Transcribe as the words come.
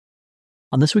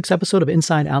On this week's episode of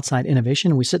Inside Outside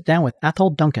Innovation, we sit down with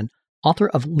Athol Duncan, author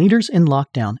of Leaders in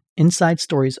Lockdown, Inside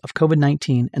Stories of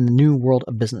COVID-19 and the New World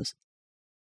of Business.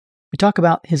 We talk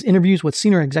about his interviews with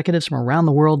senior executives from around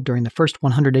the world during the first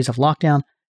 100 days of lockdown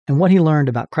and what he learned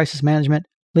about crisis management,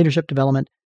 leadership development,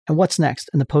 and what's next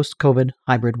in the post-COVID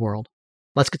hybrid world.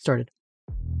 Let's get started.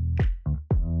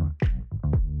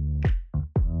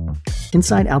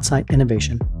 Inside Outside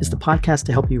Innovation is the podcast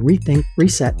to help you rethink,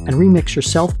 reset, and remix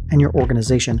yourself and your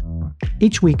organization.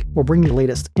 Each week, we'll bring you the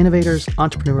latest innovators,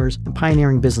 entrepreneurs, and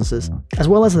pioneering businesses, as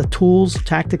well as the tools,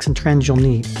 tactics, and trends you'll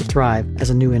need to thrive as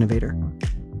a new innovator.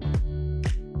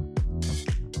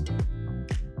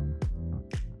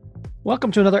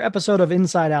 Welcome to another episode of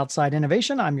Inside Outside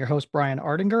Innovation. I'm your host, Brian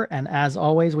Ardinger, and as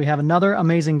always, we have another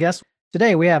amazing guest.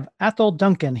 Today, we have Athol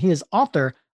Duncan. He is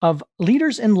author of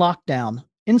Leaders in Lockdown,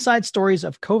 Inside Stories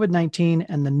of COVID-19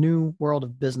 and the New World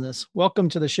of Business. Welcome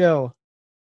to the show.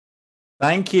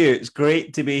 Thank you. It's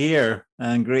great to be here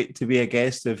and great to be a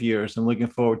guest of yours. I'm looking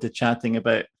forward to chatting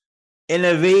about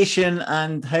innovation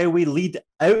and how we lead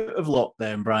out of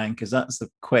lockdown, Brian, because that's the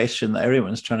question that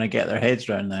everyone's trying to get their heads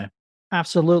around now.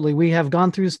 Absolutely. We have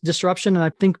gone through this disruption, and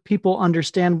I think people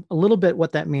understand a little bit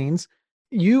what that means.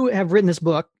 You have written this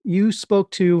book. You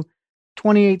spoke to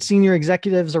 28 senior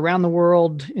executives around the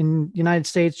world in the United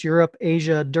States, Europe,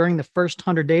 Asia during the first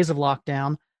 100 days of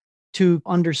lockdown to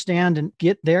understand and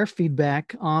get their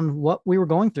feedback on what we were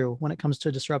going through when it comes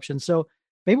to disruption. So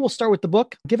maybe we'll start with the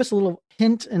book. Give us a little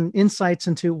hint and insights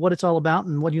into what it's all about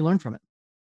and what you learned from it.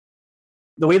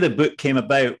 The way the book came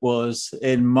about was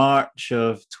in March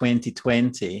of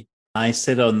 2020. I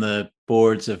sit on the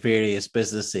boards of various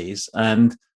businesses,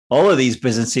 and all of these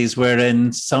businesses were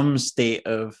in some state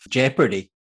of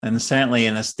jeopardy and certainly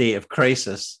in a state of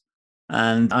crisis.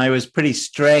 And I was pretty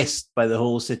stressed by the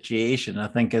whole situation, I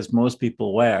think, as most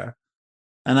people were.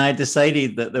 And I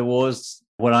decided that there was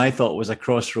what I thought was a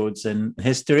crossroads in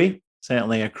history,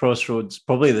 certainly a crossroads,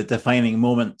 probably the defining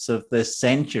moments of this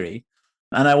century.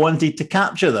 And I wanted to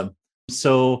capture them.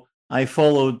 So I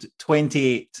followed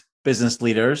 28 business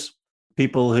leaders,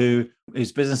 people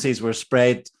whose businesses were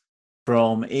spread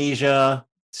from Asia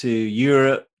to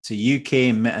Europe to UK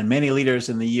and many leaders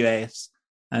in the US,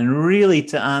 and really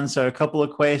to answer a couple of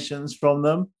questions from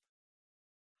them.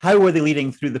 How were they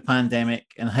leading through the pandemic,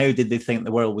 and how did they think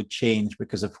the world would change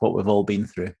because of what we've all been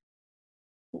through?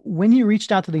 When you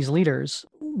reached out to these leaders,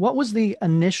 what was the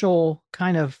initial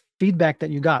kind of feedback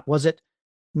that you got? Was it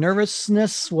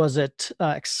nervousness? Was it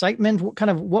excitement?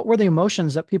 What were the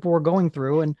emotions that people were going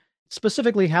through? And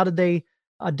specifically, how did they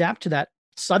adapt to that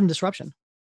sudden disruption?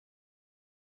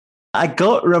 I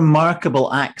got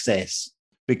remarkable access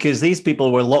because these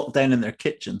people were locked down in their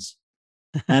kitchens.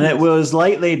 And it was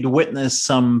like they'd witnessed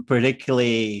some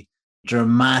particularly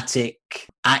dramatic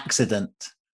accident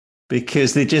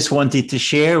because they just wanted to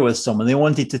share with someone. They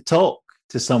wanted to talk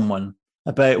to someone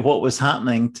about what was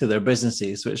happening to their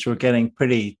businesses, which were getting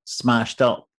pretty smashed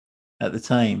up at the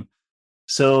time.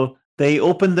 So they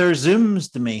opened their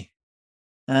Zooms to me.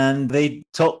 And they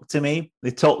talked to me,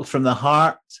 they talked from the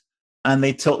heart, and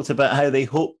they talked about how they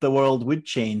hoped the world would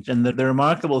change. And the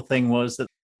remarkable thing was that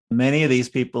many of these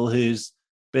people whose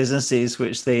businesses,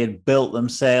 which they had built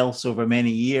themselves over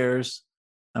many years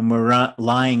and were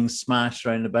lying smashed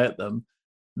round about them,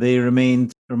 they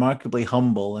remained remarkably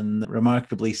humble and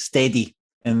remarkably steady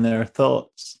in their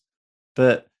thoughts.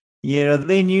 But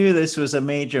they knew this was a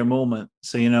major moment.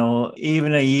 So,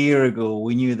 even a year ago,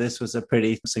 we knew this was a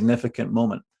pretty significant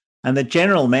moment. And the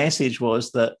general message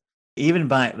was that even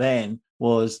back then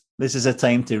was this is a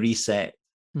time to reset.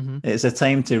 Mm-hmm. It's a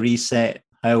time to reset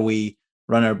how we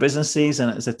run our businesses,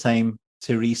 and it's a time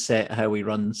to reset how we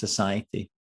run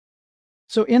society.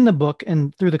 So in the book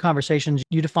and through the conversations,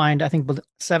 you defined, I think,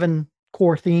 7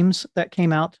 core themes that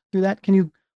came out through that. Can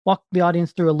you walk the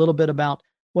audience through a little bit about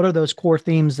what are those core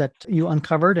themes that you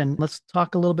uncovered? And let's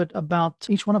talk a little bit about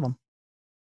each one of them.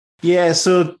 Yeah,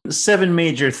 so 7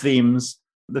 major themes.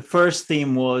 The first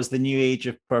theme was the new age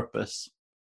of purpose.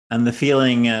 And the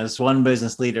feeling, as one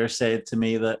business leader said to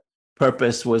me, that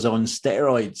purpose was on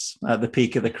steroids at the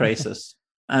peak of the crisis.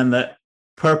 And that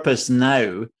purpose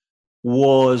now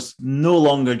was no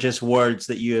longer just words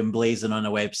that you emblazon on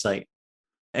a website.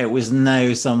 It was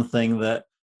now something that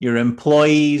your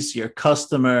employees, your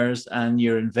customers, and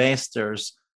your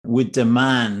investors would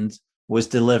demand was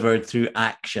delivered through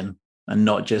action and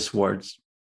not just words.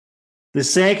 The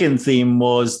second theme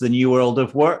was the new world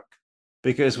of work,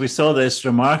 because we saw this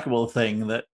remarkable thing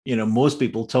that most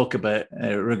people talk about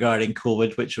regarding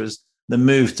COVID, which was the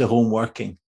move to home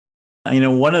working.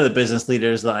 One of the business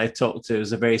leaders that I talked to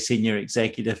is a very senior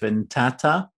executive in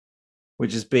Tata,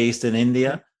 which is based in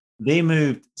India, they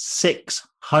moved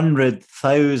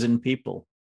 600,000 people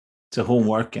to home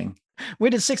working.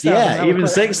 We did 6,000. Yeah, even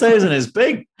 6,000 is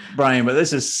big, Brian, but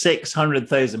this is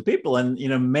 600,000 people. And,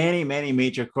 many, many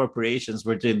major corporations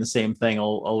were doing the same thing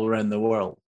all around the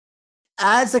world.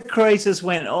 As the crisis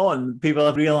went on, people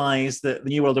have realized that the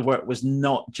new world of work was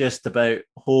not just about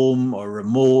home or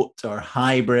remote or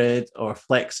hybrid or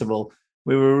flexible.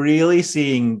 We were really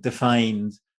seeing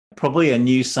defined probably a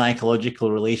new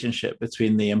psychological relationship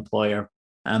between the employer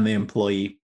and the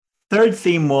employee. Third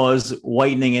theme was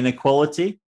widening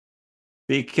inequality,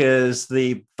 because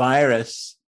the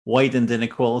virus widened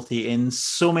inequality in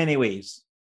so many ways.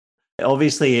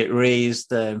 Obviously, it raised,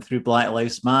 through Black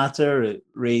Lives Matter, it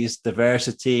raised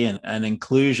diversity and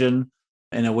inclusion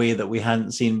in a way that we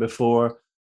hadn't seen before.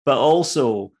 But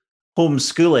also,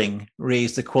 homeschooling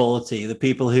raised equality. The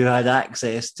people who had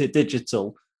access to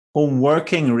digital, home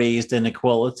working raised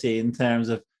inequality in terms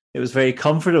of it was very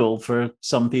comfortable for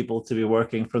some people to be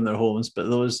working from their homes, but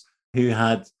those who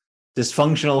had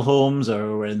dysfunctional homes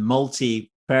or were in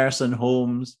multi-person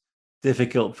homes,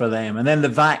 difficult for them. And then the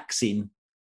vaccine.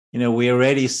 We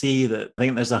already see that I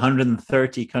think there's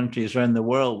 130 countries around the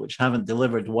world which haven't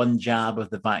delivered one jab of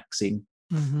the vaccine.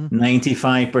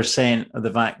 95% of the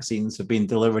vaccines have been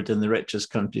delivered in the richest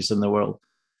countries in the world.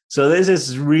 So this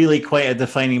is really quite a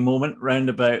defining moment round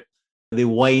about the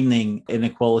widening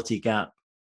inequality gap.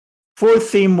 Fourth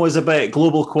theme was about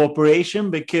global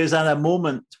cooperation, because at a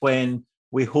moment when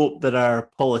we hoped that our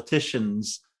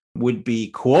politicians would be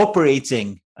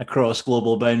cooperating across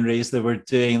global boundaries, they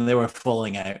were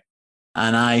falling out.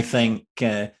 And I think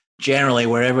generally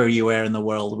wherever you were in the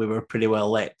world, we were pretty well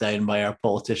let down by our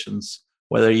politicians,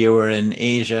 whether you were in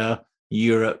Asia,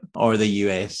 Europe, or the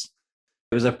US.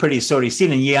 It was a pretty sorry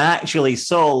scene. And you actually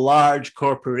saw large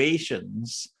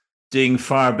corporations doing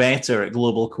far better at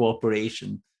global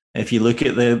cooperation. If you look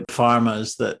at the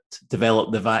pharmas that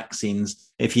developed the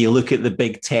vaccines, if you look at the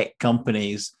big tech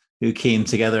companies who came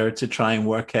together to try and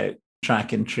work out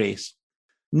track and trace.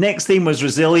 Next theme was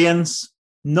resilience,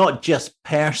 not just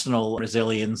personal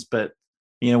resilience, but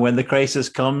when the crisis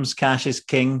comes, cash is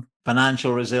king,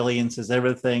 financial resilience is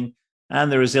everything,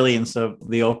 and the resilience of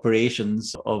the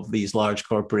operations of these large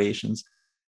corporations.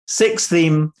 Sixth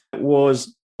theme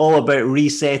was all about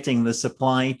resetting the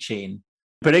supply chain,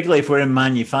 particularly if we're in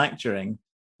manufacturing.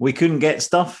 We couldn't get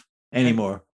stuff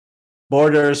anymore.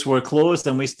 Borders were closed,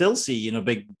 and we still see,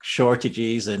 big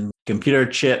shortages in computer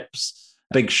chips,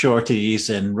 big shortages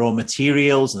in raw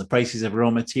materials, and the prices of raw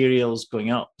materials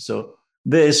going up. So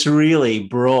this really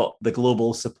brought the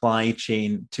global supply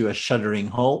chain to a shuddering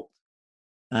halt.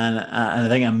 And I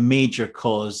think a major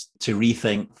cause to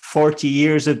rethink 40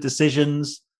 years of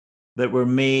decisions that were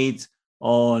made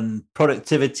on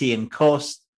productivity and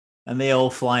cost, and they all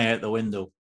fly out the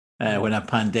window when a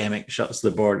pandemic shuts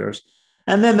the borders.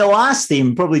 And then the last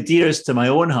theme, probably dearest to my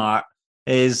own heart,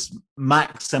 is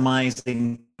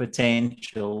maximizing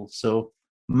potential. So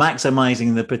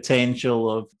maximizing the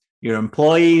potential of your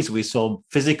employees. We saw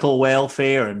physical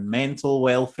welfare and mental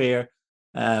welfare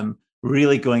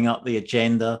really going up the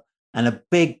agenda, and a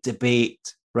big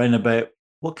debate round about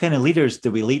what kind of leaders do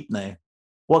we lead now?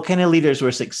 What kind of leaders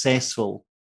were successful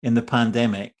in the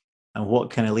pandemic, and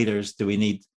what kind of leaders do we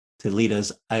need to lead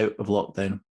us out of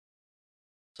lockdown?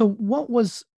 So what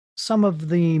was some of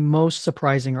the most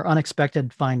surprising or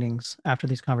unexpected findings after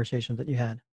these conversations that you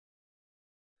had?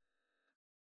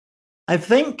 I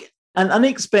think an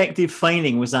unexpected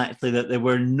finding was actually that there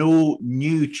were no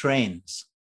new trends.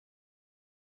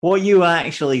 What you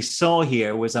actually saw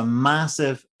here was a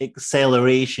massive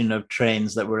acceleration of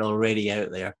trends that were already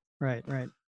out there. Right, right.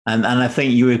 And I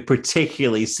think you would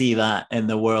particularly see that in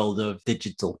the world of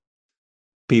digital.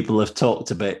 People have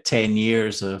talked about 10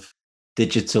 years of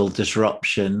digital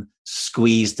disruption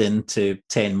squeezed into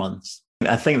 10 months.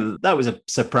 I think that was a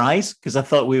surprise, because I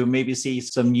thought we would maybe see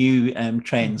some new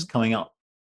trends coming up.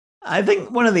 I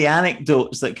think one of the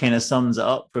anecdotes that kind of sums it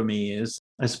up for me is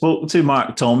I spoke to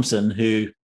Mark Thompson, who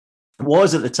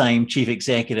was at the time chief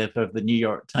executive of the New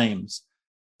York Times,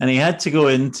 and he had to go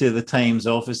into the Times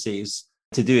offices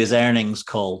to do his earnings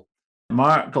call.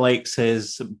 Mark likes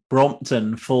his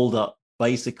Brompton fold-up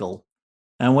bicycle.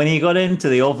 And when he got into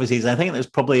the offices, I think there's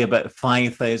probably about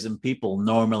 5,000 people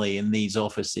normally in these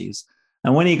offices.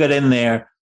 And when he got in there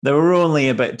were only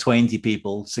about 20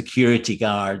 people, security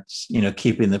guards,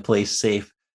 keeping the place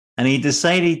safe. And he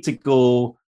decided to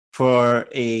go for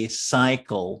a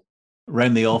cycle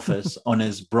around the office on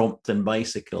his Brompton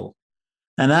bicycle.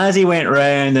 And as he went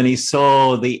round and he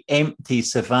saw the empty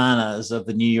savannas of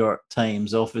the New York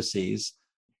Times offices,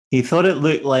 he thought it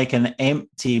looked like an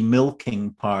empty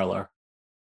milking parlor.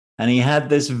 And he had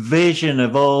this vision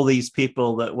of all these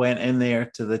people that went in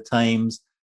there to the Times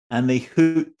and they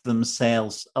hooked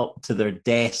themselves up to their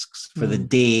desks for the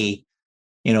day,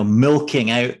 milking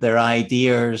out their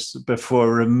ideas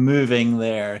before removing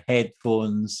their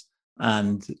headphones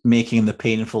and making the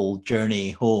painful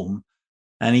journey home.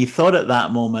 And he thought at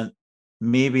that moment,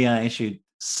 maybe I should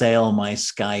sell my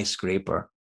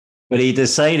skyscraper. But he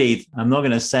decided, I'm not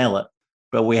going to sell it,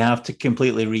 but we have to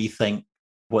completely rethink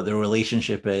what the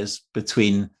relationship is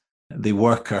between the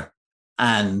worker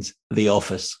and the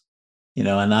office.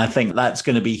 And I think that's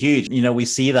going to be huge. We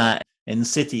see that in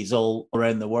cities all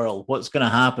around the world. What's going to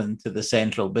happen to the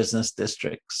central business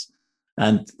districts?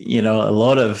 And, a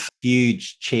lot of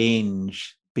huge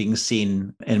change being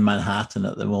seen in Manhattan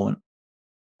at the moment.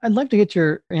 I'd like to get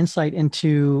your insight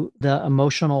into the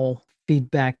emotional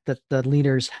feedback that the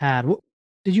leaders had.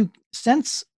 Did you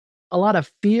sense a lot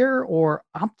of fear or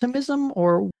optimism,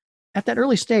 or at that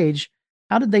early stage,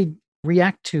 how did they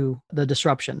react to the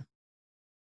disruption?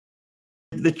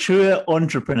 The true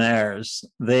entrepreneurs,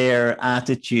 their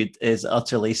attitude is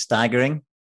utterly staggering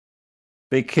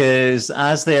because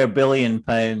as their £1 billion,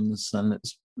 and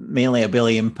it's mainly £1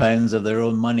 billion of their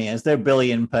own money, as their £1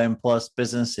 billion plus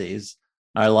businesses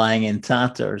are lying in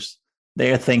tatters,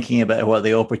 they're thinking about what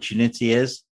the opportunity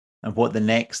is and what the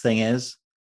next thing is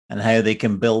and how they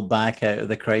can build back out of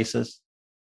the crisis.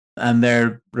 And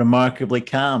they're remarkably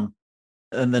calm.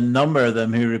 And the number of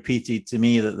them who repeated to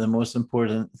me that the most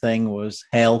important thing was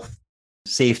health,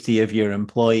 safety of your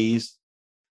employees.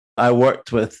 I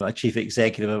worked with a chief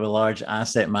executive of a large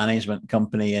asset management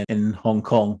company in Hong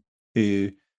Kong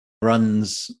who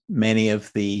runs many of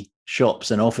the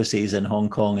shops and offices in Hong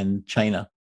Kong and China.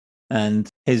 And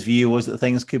his view was that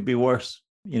things could be worse.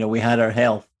 We had our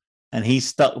health. And he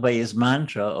stuck by his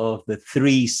mantra of the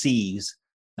 3 C's.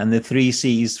 And the 3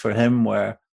 C's for him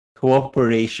were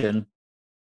cooperation,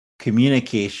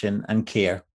 communication, and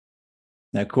care.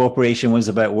 Now, cooperation was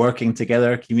about working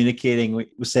together. Communicating, we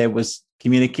said, was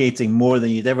communicating more than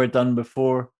you'd ever done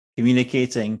before,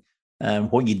 communicating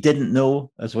what you didn't know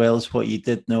as well as what you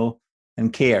did know,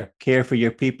 and care for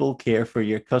your people, care for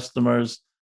your customers,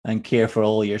 and care for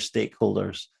all your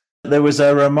stakeholders. There was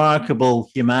a remarkable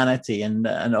humanity, and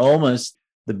almost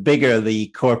the bigger the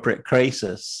corporate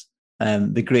crisis,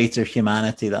 the greater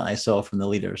humanity that I saw from the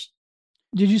leaders.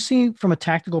 Did you see from a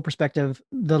tactical perspective,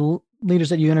 the leaders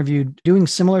that you interviewed doing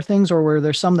similar things, or were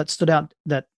there some that stood out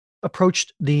that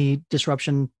approached the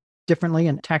disruption differently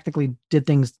and tactically did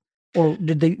things, or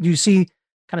do you see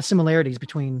kind of similarities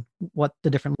between what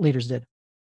the different leaders did?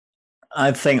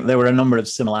 I think there were a number of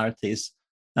similarities.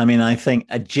 I mean, I think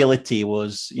agility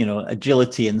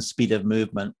and speed of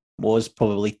movement was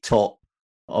probably top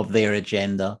of their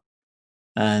agenda.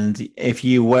 And if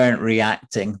you weren't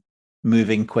reacting,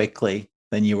 moving quickly,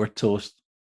 then you were toast.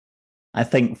 I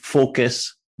think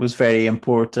focus was very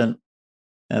important.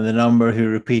 And the number who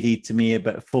repeated to me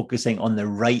about focusing on the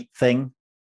right thing,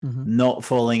 not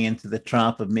falling into the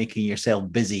trap of making yourself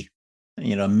busy.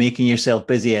 Making yourself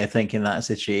busy, I think, in that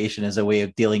situation is a way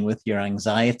of dealing with your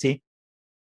anxiety.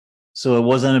 So it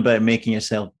wasn't about making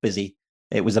yourself busy.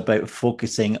 It was about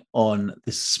focusing on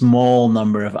the small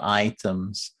number of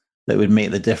items that would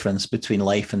make the difference between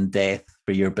life and death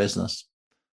for your business.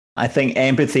 I think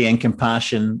empathy and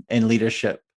compassion in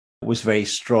leadership was very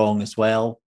strong as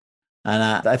well. And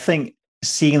I think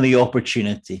seeing the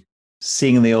opportunity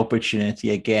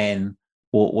again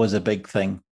was a big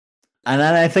thing. And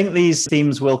I think these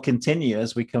themes will continue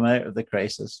as we come out of the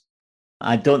crisis.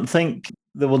 I don't think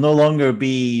there will no longer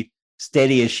be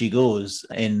steady as she goes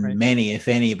in many, if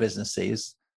any,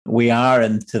 businesses. We are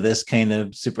into this kind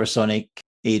of supersonic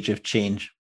age of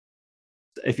change.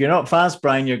 If you're not fast,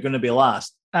 Brian, you're going to be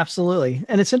last. Absolutely.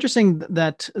 And it's interesting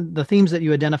that the themes that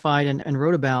you identified and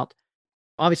wrote about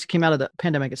obviously came out of the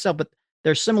pandemic itself, but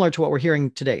they're similar to what we're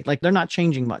hearing today. Like they're not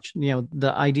changing much.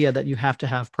 The idea that you have to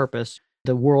have purpose,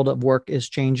 the world of work is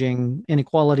changing,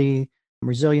 inequality,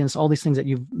 resilience, all these things that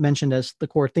you've mentioned as the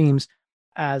core themes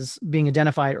as being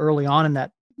identified early on, and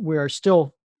that we're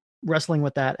still wrestling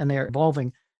with that and they're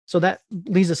evolving. So that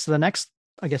leads us to the next,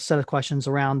 I guess, set of questions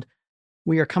around,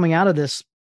 we are coming out of this,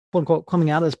 quote unquote,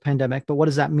 coming out of this pandemic, but what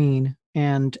does that mean?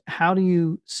 And how do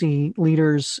you see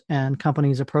leaders and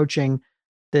companies approaching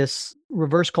this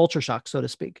reverse culture shock, so to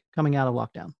speak, coming out of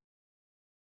lockdown?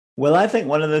 Well, I think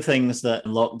one of the things that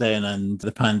lockdown and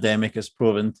the pandemic has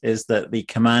proven is that the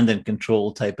command and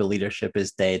control type of leadership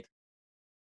is dead.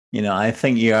 I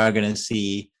think you are going to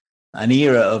see an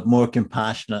era of more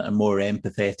compassionate and more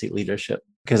empathetic leadership,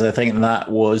 because I think that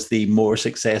was the more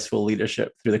successful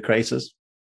leadership through the crisis.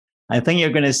 I think you're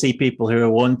going to see people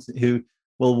who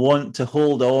will want to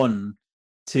hold on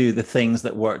to the things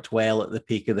that worked well at the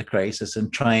peak of the crisis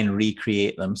and try and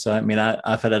recreate them. So, I mean,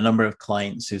 I've had a number of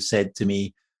clients who said to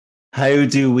me, how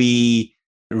do we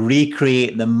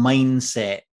recreate the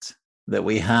mindset that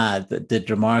we had that did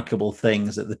remarkable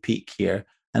things at the peak here?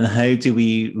 And how do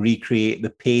we recreate the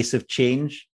pace of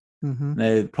change? Mm-hmm.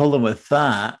 Now, the problem with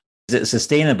that is it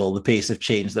sustainable, the pace of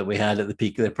change that we had at the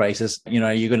peak of the crisis? You know,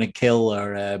 are you going to kill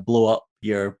or blow up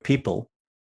your people?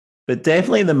 But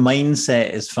definitely the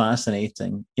mindset is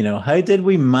fascinating. You know, how did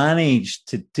we manage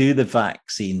to do the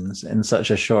vaccines in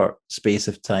such a short space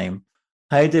of time?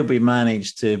 How did we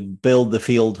manage to build the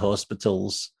field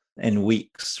hospitals in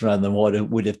weeks rather than what it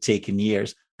would have taken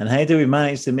years? And how do we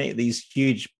manage to make these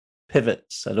huge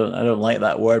pivots? I don't like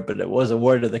that word, but it was a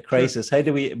word of the crisis. Sure. How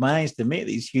do we manage to make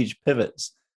these huge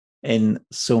pivots in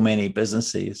so many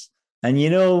businesses? And,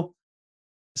 you know,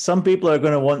 some people are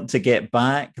going to want to get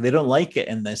back. They don't like it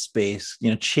in this space.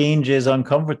 You know, change is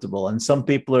uncomfortable. And some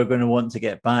people are going to want to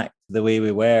get back to the way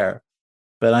we were.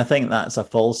 But I think that's a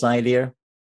false idea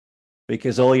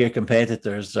because all your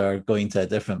competitors are going to a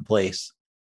different place.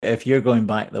 If you're going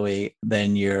back the way,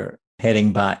 then you're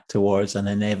heading back towards an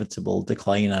inevitable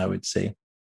decline, I would say.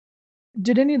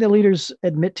 Did any of the leaders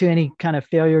admit to any kind of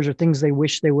failures or things they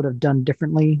wish they would have done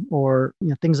differently, or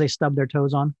things they stubbed their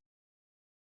toes on?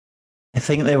 I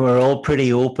think they were all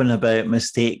pretty open about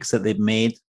mistakes that they'd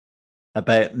made,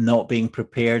 about not being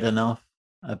prepared enough,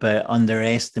 about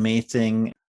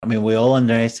underestimating. I mean, we all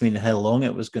underestimated how long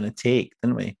it was going to take,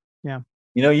 didn't we? Yeah.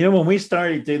 You know, when we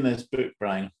started doing this book,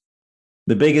 Brian,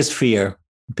 the biggest fear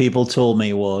people told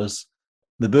me was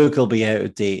the book will be out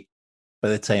of date by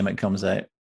the time it comes out.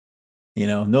 You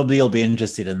know, nobody will be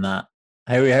interested in that.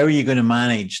 How are you going to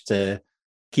manage to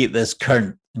keep this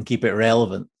current and keep it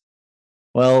relevant?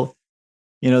 Well,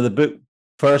 you know, the book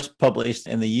first published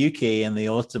in the UK in the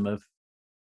autumn of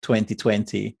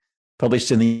 2020,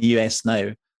 published in the US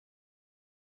now.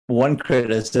 One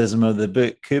criticism of the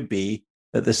book could be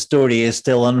that the story is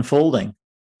still unfolding.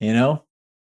 You know,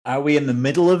 are we in the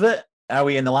middle of it? Are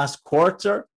we in the last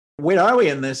quarter? Where are we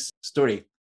in this story?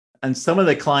 And some of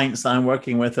the clients that I'm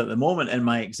working with at the moment in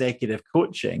my executive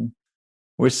coaching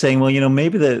were saying, well, you know,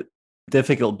 maybe the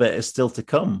difficult bit is still to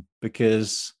come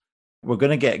because we're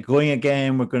going to get going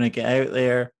again. We're going to get out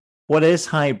there. What is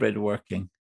hybrid working?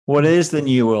 What is the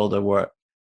new world of work?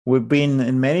 We've been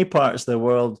in many parts of the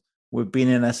world, we've been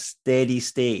in a steady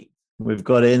state. We've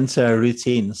got into a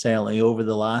routine, certainly over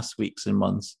the last weeks and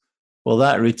months. Well,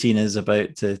 that routine is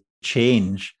about to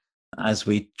change as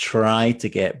we try to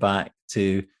get back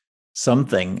to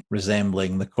something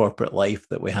resembling the corporate life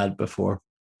that we had before.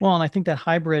 Well, and I think that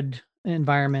hybrid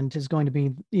environment is going to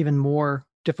be even more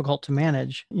difficult to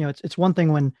manage. You know, it's one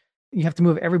thing when you have to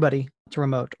move everybody to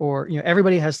remote, or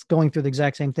everybody has going through the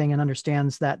exact same thing and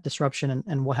understands that disruption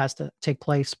and what has to take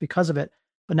place because of it.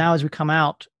 But now as we come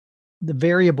out, the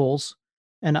variables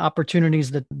and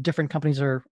opportunities that different companies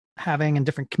are having and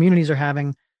different communities are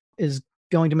having is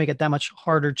going to make it that much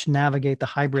harder to navigate the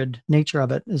hybrid nature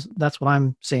of it. That's what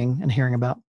I'm seeing and hearing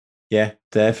about. Yeah,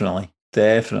 definitely.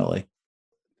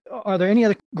 Are there any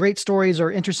other great stories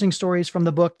or interesting stories from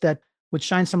the book that would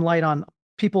shine some light on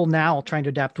people now trying to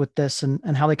adapt with this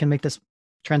and how they can make this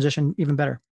transition even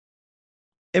better?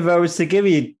 If I was to give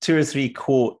you 2 or 3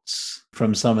 quotes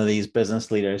from some of these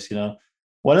business leaders,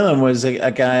 one of them was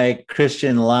a guy,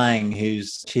 Christian Lang,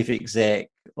 who's chief exec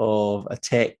of a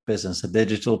tech business, a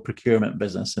digital procurement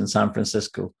business in San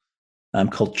Francisco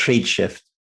called Tradeshift.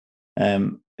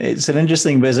 It's an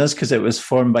interesting business because it was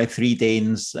formed by 3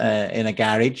 Danes in a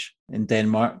garage in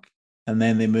Denmark, and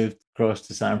then they moved across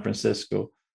to San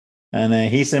Francisco. And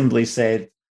he simply said,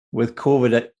 with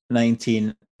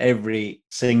COVID-19, every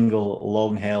single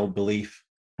long-held belief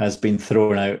has been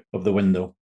thrown out of the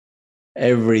window.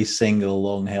 Every single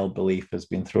long-held belief has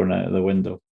been thrown out of the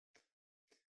window.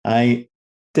 I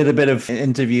did a bit of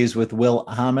interviews with Will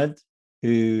Ahmed,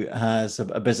 who has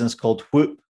a business called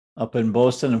Whoop up in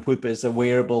Boston. And Whoop is a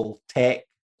wearable tech.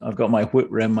 I've got my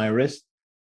Whoop around my wrist.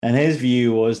 And his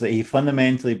view was that he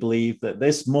fundamentally believed that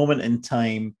this moment in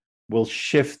time will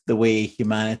shift the way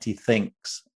humanity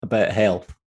thinks about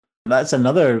health. That's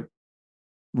another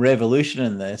revolution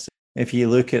in this. If you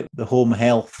look at the home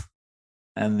health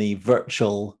and the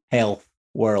virtual health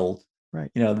world,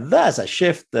 right? That's a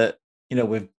shift that,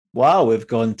 we've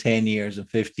gone 10 years and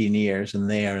 15 years in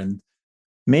there. And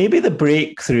maybe the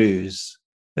breakthroughs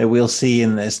that we'll see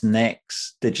in this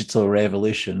next digital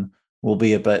revolution will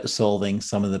be about solving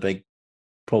some of the big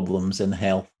problems in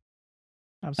health.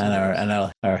 Absolutely. and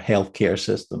our healthcare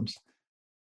systems.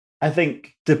 I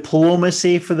think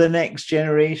diplomacy for the next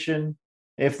generation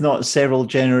if not several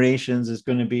generations, is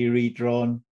going to be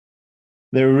redrawn.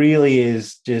 There really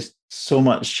is just so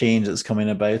much change that's coming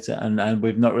about it. And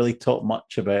we've not really talked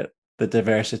much about the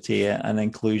diversity and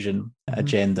inclusion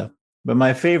agenda. But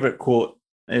my favorite quote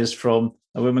is from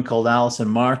a woman called Alison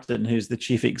Martin, who's the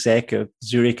chief executive of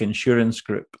Zurich Insurance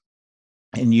Group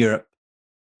in Europe.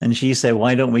 And she said,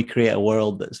 why don't we create a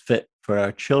world that's fit for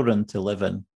our children to live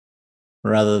in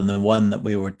rather than the one that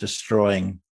we were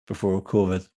destroying before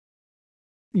COVID?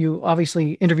 You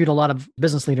obviously interviewed a lot of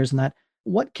business leaders in that.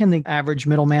 What can the average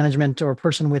middle management or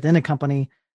person within a company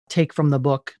take from the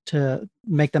book to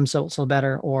make themselves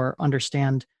better or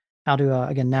understand how to,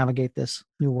 again, navigate this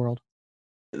new world?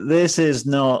 This is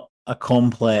not a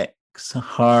complex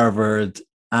Harvard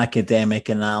academic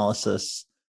analysis.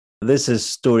 This is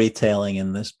storytelling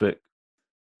in this book.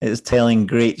 It's telling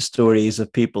great stories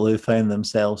of people who found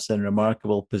themselves in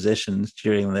remarkable positions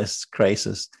during this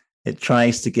crisis. It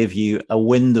tries to give you a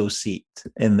window seat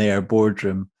in their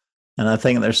boardroom. And I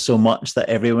think there's so much that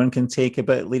everyone can take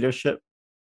about leadership.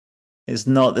 It's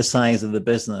not the size of the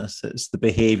business, it's the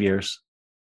behaviors,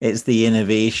 it's the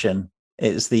innovation,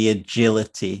 it's the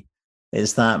agility,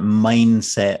 it's that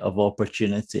mindset of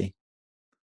opportunity.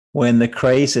 When the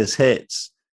crisis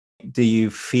hits, do you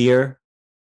fear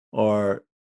or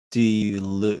do you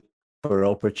look for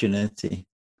opportunity?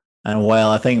 And while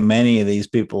I think many of these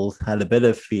people had a bit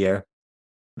of fear,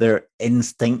 their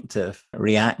instinctive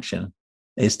reaction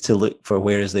is to look for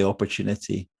where is the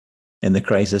opportunity in the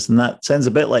crisis. And that sounds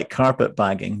a bit like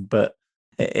carpetbagging, but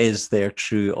it is their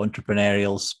true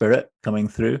entrepreneurial spirit coming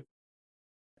through.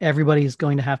 Everybody's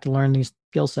going to have to learn these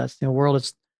skill sets. The world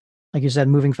is, like you said,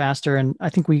 moving faster. And I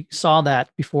think we saw that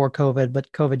before COVID,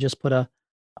 but COVID just put a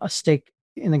stake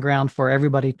in the ground for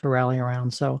everybody to rally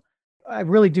around. So I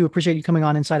really do appreciate you coming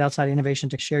on Inside Outside Innovation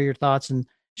to share your thoughts and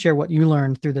share what you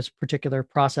learned through this particular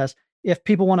process. If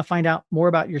people want to find out more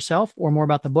about yourself or more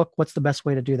about the book, what's the best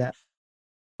way to do that?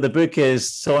 The book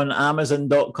is on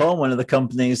Amazon.com, one of the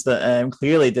companies that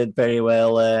clearly did very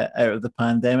well out of the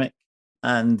pandemic.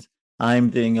 And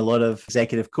I'm doing a lot of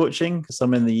executive coaching because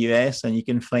I'm in the US, and you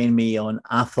can find me on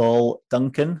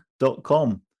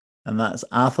AtholDuncan.com. And that's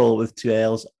Athol with 2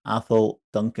 L's,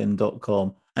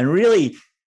 AtholDuncan.com. And really,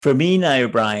 for me now,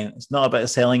 Brian, it's not about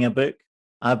selling a book.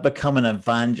 I've become an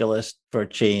evangelist for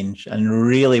change. And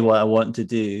really what I want to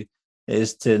do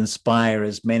is to inspire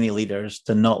as many leaders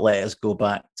to not let us go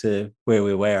back to where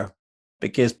we were.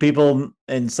 Because people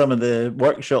in some of the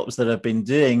workshops that I've been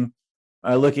doing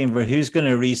are looking for who's going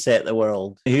to reset the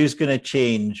world, who's going to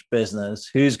change business,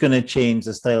 who's going to change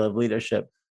the style of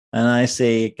leadership. And I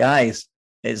say, guys,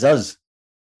 it's us.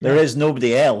 There is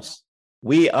nobody else.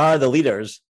 We are the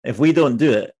leaders. If we don't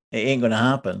do it, it ain't going to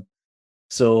happen.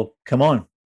 So come on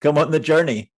the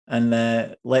journey,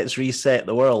 and let's reset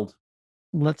the world.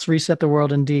 Let's reset the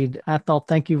world indeed. Athol,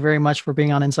 thank you very much for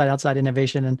being on Inside Outside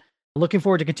Innovation, and looking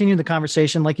forward to continuing the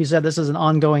conversation. Like you said, this is an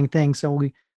ongoing thing. So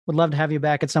we would love to have you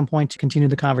back at some point to continue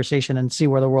the conversation and see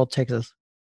where the world takes us.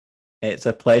 It's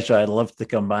a pleasure. I'd love to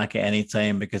come back at any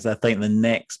time, because I think the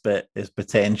next bit is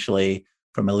potentially,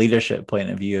 from a leadership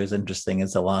point of view, as interesting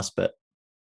as the last bit.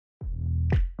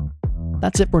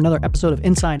 That's it for another episode of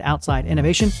Inside Outside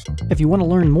Innovation. If you want to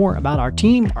learn more about our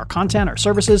team, our content, our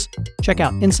services, check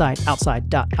out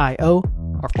insideoutside.io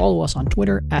or follow us on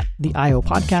Twitter at the IO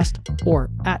Podcast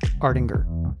or at Ardinger.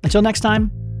 Until next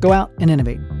time, go out and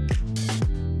innovate.